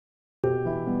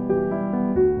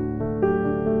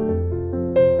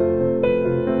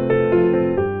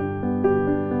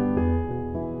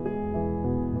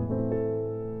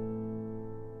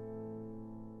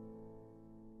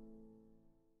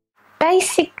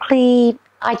basically,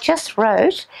 I just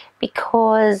wrote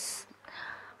because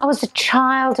I was a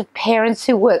child of parents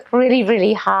who worked really,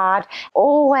 really hard,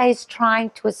 always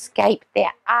trying to escape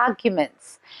their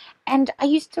arguments. And I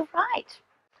used to write.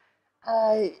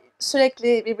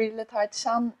 Sürekli birbiriyle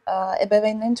tartışan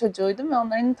ebeveynlerin çocuğuydum ve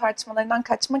onların tartışmalarından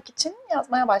kaçmak için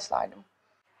yazmaya başlardım.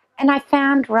 And I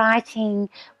found writing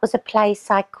was a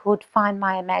place I could find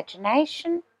my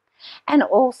imagination and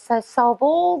also solve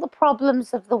all the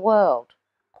problems of the world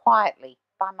quietly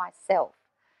by myself.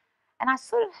 And I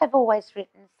sort of have always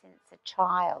written since a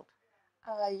child.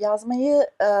 Yazmayı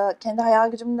kendi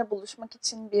hayal gücümle buluşmak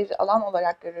için bir alan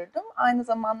olarak görürdüm. Aynı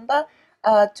zamanda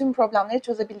tüm problemleri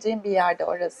çözebileceğim bir yerde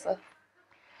orası.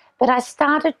 But I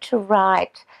started to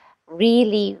write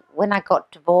really when I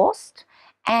got divorced,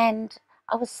 and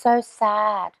I was so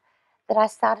sad that I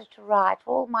started to write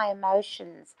all my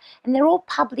emotions, and they're all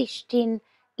published in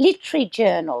literary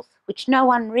journals, which no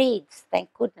one reads,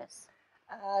 thank goodness.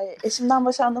 Eşimden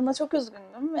boşandığımda çok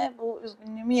üzgündüm ve bu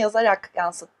üzgünlüğümü yazarak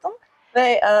yansıttım.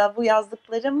 Ve bu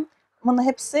yazdıklarımın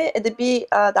hepsi edebi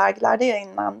dergilerde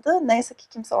yayınlandı. Neyse ki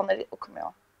kimse onları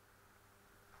okumuyor.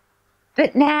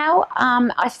 But now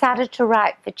I started to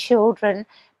write for children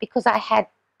because I had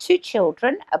two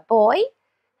children, a boy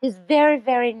who's very,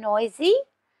 very noisy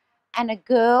and a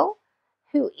girl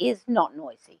who is not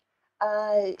noisy.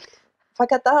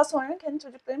 Fakat daha sonra kendi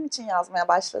çocuklarım için yazmaya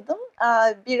başladım.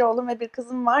 Bir oğlum ve bir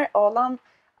kızım var. Oğlan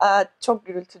çok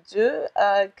gürültücü,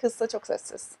 kızsa çok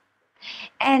sessiz.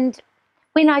 And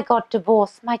when I got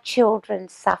divorced, my children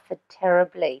suffered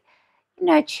terribly. You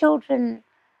know, children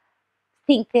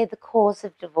think they're the cause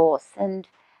of divorce and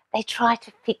they try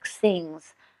to fix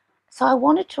things. So I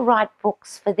wanted to write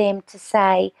books for them to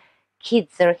say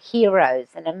kids are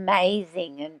heroes and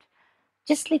amazing and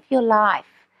just live your life.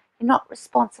 You're not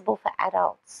responsible for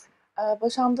adults.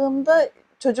 Boşandığımda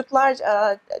çocuklar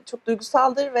çok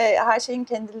duygusaldır ve her şeyin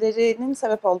kendilerinin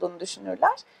sebep olduğunu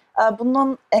düşünürler.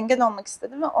 Bundan engel olmak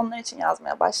istedim ve onlar için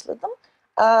yazmaya başladım.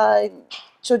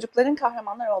 Çocukların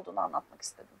kahramanlar olduğunu anlatmak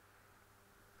istedim.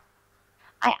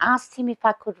 I asked him if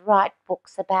I could write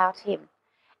books about him.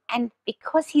 And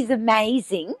because he's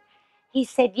amazing, he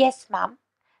said, yes, Mum,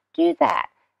 do that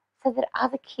so that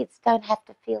other kids don't have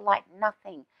to feel like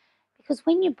nothing. Because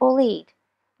when you're bullied,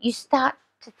 you start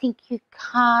to think you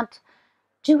can't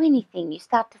do anything. You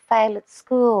start to fail at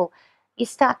school. You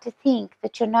start to think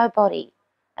that you're nobody.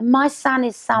 And my son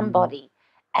is somebody,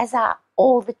 as are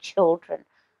all the children.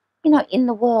 You know, in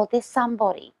the world, there's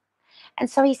somebody. And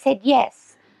so he said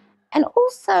yes. And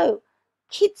also,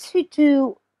 kids who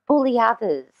do bully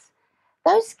others,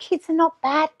 those kids are not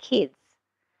bad kids.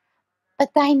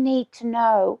 But they need to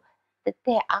know that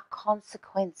there are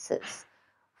consequences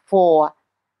for,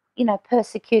 you know,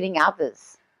 persecuting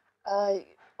others.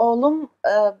 Oğlum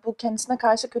bu kendisine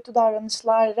karşı kötü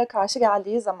davranışlara karşı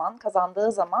geldiği zaman,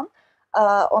 kazandığı zaman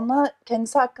ona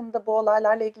kendisi hakkında bu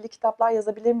olaylarla ilgili kitaplar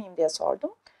yazabilir miyim diye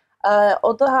sordum.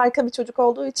 O da harika bir çocuk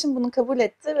olduğu için bunu kabul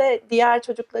etti ve diğer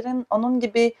çocukların onun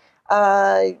gibi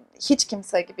hiç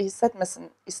kimse gibi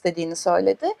hissetmesin istediğini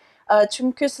söyledi.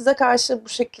 Çünkü size karşı bu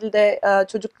şekilde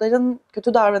çocukların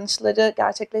kötü davranışları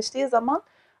gerçekleştiği zaman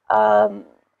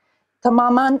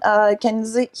tamamen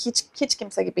kendinizi hiç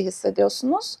kimse gibi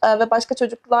hissediyorsunuz ve başka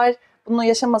çocuklar bunu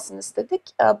yaşamasın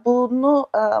istedik. Bunu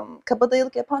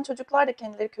kabadayılık yapan çocuklar da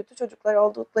kendileri kötü çocuklar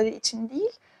oldukları için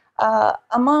değil,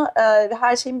 ama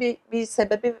her şeyin bir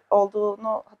sebebi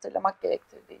olduğunu hatırlamak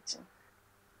gerektirdiği için.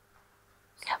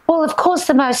 Well, of course,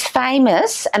 the most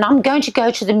famous, and I'm going to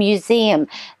go to the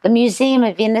Museum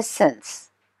of Innocence.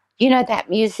 You know that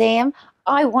museum?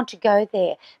 I want to go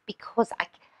there because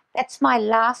that's my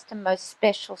last and most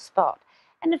special spot.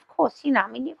 And of course, you know,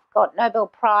 I mean, you've got Nobel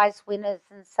Prize winners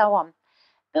and so on.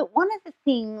 But one of the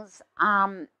things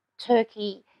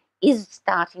Turkey is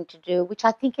starting to do, which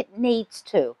I think it needs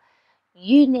to,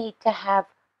 you need to have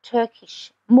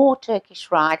more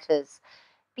Turkish writers,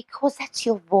 because that's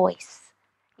your voice.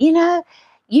 You know,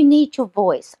 you need your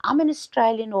voice. I'm an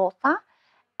Australian author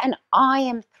and I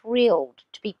am thrilled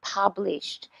to be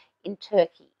published in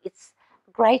Turkey. It's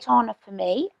a great honour for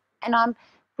me, and I'm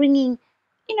bringing,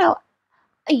 you know,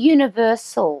 the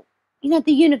universal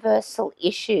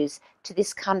issues to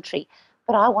this country.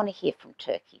 But I want to hear from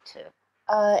Turkey too.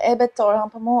 Elbette Orhan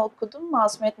Pamuk'u okudum.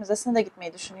 Masumiyet Müzesi'ne de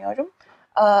gitmeyi düşünüyorum.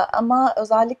 Ama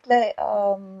özellikle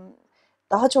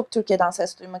daha çok Türkiye'den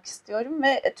ses duymak istiyorum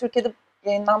ve Türkiye'de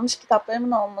yayınlanmış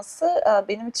kitaplarımın olması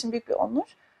benim için büyük bir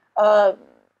onur.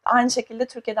 Aynı şekilde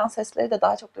Türkiye'den sesleri de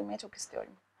daha çok duymayı çok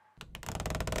istiyorum.